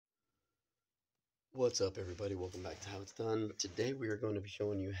What's up, everybody? Welcome back to How It's Done. Today we are going to be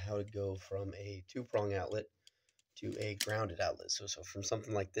showing you how to go from a two-prong outlet to a grounded outlet. So from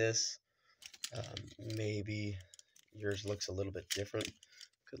something like this, maybe yours looks a little bit different.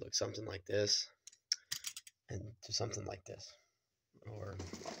 Could look something like this, and to something like this, or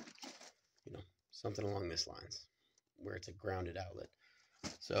something along this lines, where it's a grounded outlet.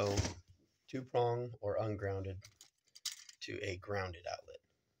 So two-prong or ungrounded to a grounded outlet.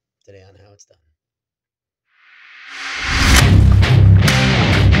 Today on How It's Done.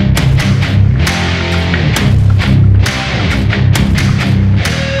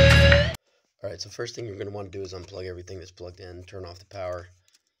 All right, so first thing you're going to want to do is unplug everything that's plugged in, turn off the power.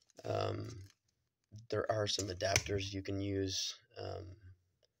 There are some adapters you can use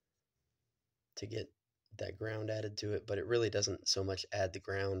to get that ground added to it, but it really doesn't so much add the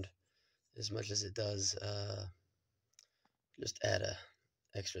ground as much as it does just add a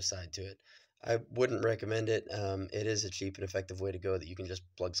extra side to it. I wouldn't recommend it. It is a cheap and effective way to go that you can just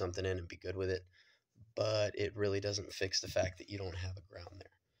plug something in and be good with it, but it really doesn't fix the fact that you don't have a ground there.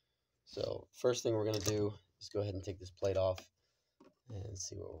 So first thing we're going to do is go ahead and take this plate off and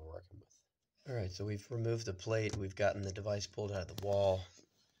see what we're working with. All right, so we've removed the plate. We've gotten the device pulled out of the wall,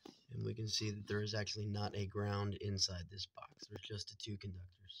 and we can see that there is actually not a ground inside this box. There's just the two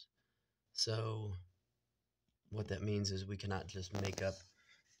conductors. So what that means is we cannot just make up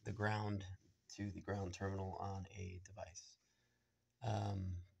the ground to the ground terminal on a device.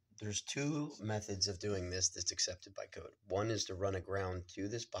 There's two methods of doing this that's accepted by code. One is to run a ground to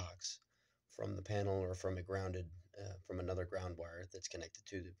this box from the panel or from from another ground wire that's connected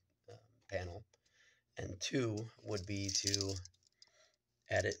to the panel. And two would be to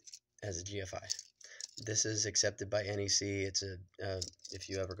add it as a GFI. This is accepted by NEC. It's if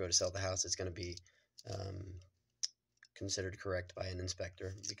you ever go to sell the house, it's going to be considered correct by an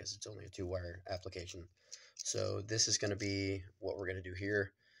inspector because it's only a two-wire application. So this is going to be what we're going to do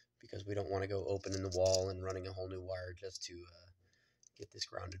here, because we don't want to go opening the wall and running a whole new wire just to get this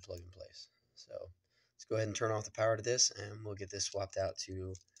grounded plug in place. So let's go ahead and turn off the power to this, and we'll get this swapped out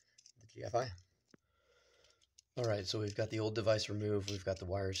to the GFI. All right, so we've got the old device removed. We've got the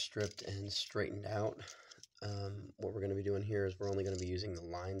wires stripped and straightened out. What we're going to be doing here is we're only going to be using the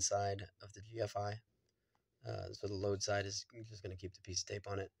line side of the GFI. So the load side is just going to keep the piece of tape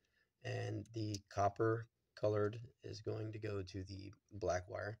on it. And the copper colored is going to go to the black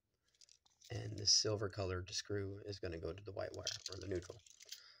wire. And the silver colored screw is going to go to the white wire, or the neutral.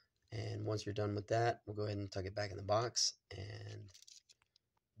 And once you're done with that, we'll go ahead and tuck it back in the box. And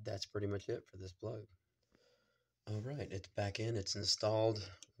that's pretty much it for this plug. All right, it's back in, it's installed.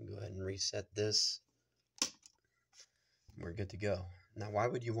 Go ahead and reset this. We're good to go. Now, why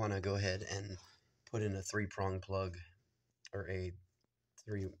would you want to go ahead and put in a three-prong plug or a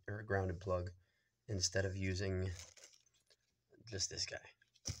grounded plug instead of using just this guy?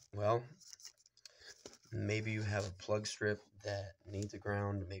 Well, maybe you have a plug strip that needs a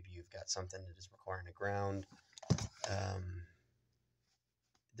ground. Maybe you've got something that is requiring a ground.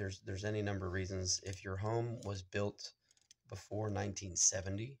 There's any number of reasons. If your home was built before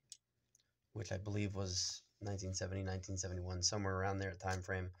 1970, which I believe was 1970, 1971, somewhere around there time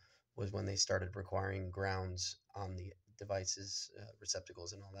frame, was when they started requiring grounds on the devices,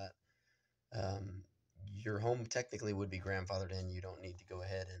 receptacles and all that. Your home technically would be grandfathered in. You don't need to go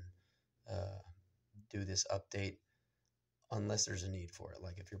ahead and do this update unless there's a need for it,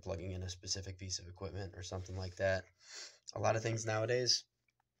 like if you're plugging in a specific piece of equipment or something like that. A lot of things nowadays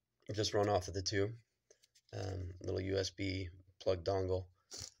just run off of the two, little USB plug dongle,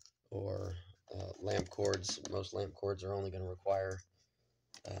 or lamp cords. Most lamp cords are only going to require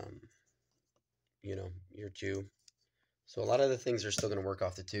your two. So a lot of the things are still going to work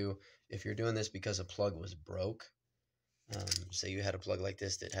off the two. If you're doing this because a plug was broke, say you had a plug like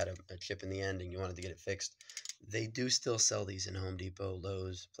this that had a chip in the end and you wanted to get it fixed, they do still sell these in Home Depot,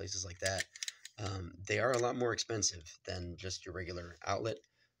 Lowe's, places like that. They are a lot more expensive than just your regular outlet,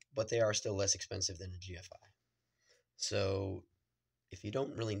 but they are still less expensive than a GFI. So if you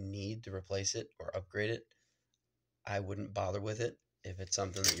don't really need to replace it or upgrade it, I wouldn't bother with it. If it's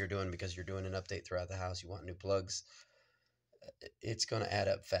something that you're doing because you're doing an update throughout the house, you want new plugs, it's going to add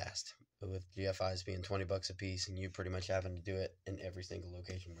up fast. With GFIs being 20 bucks a piece and you pretty much having to do it in every single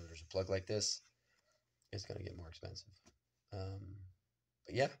location where there's a plug like this, it's going to get more expensive.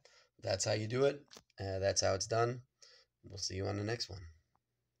 But yeah, that's how you do it. That's how it's done. We'll see you on the next one.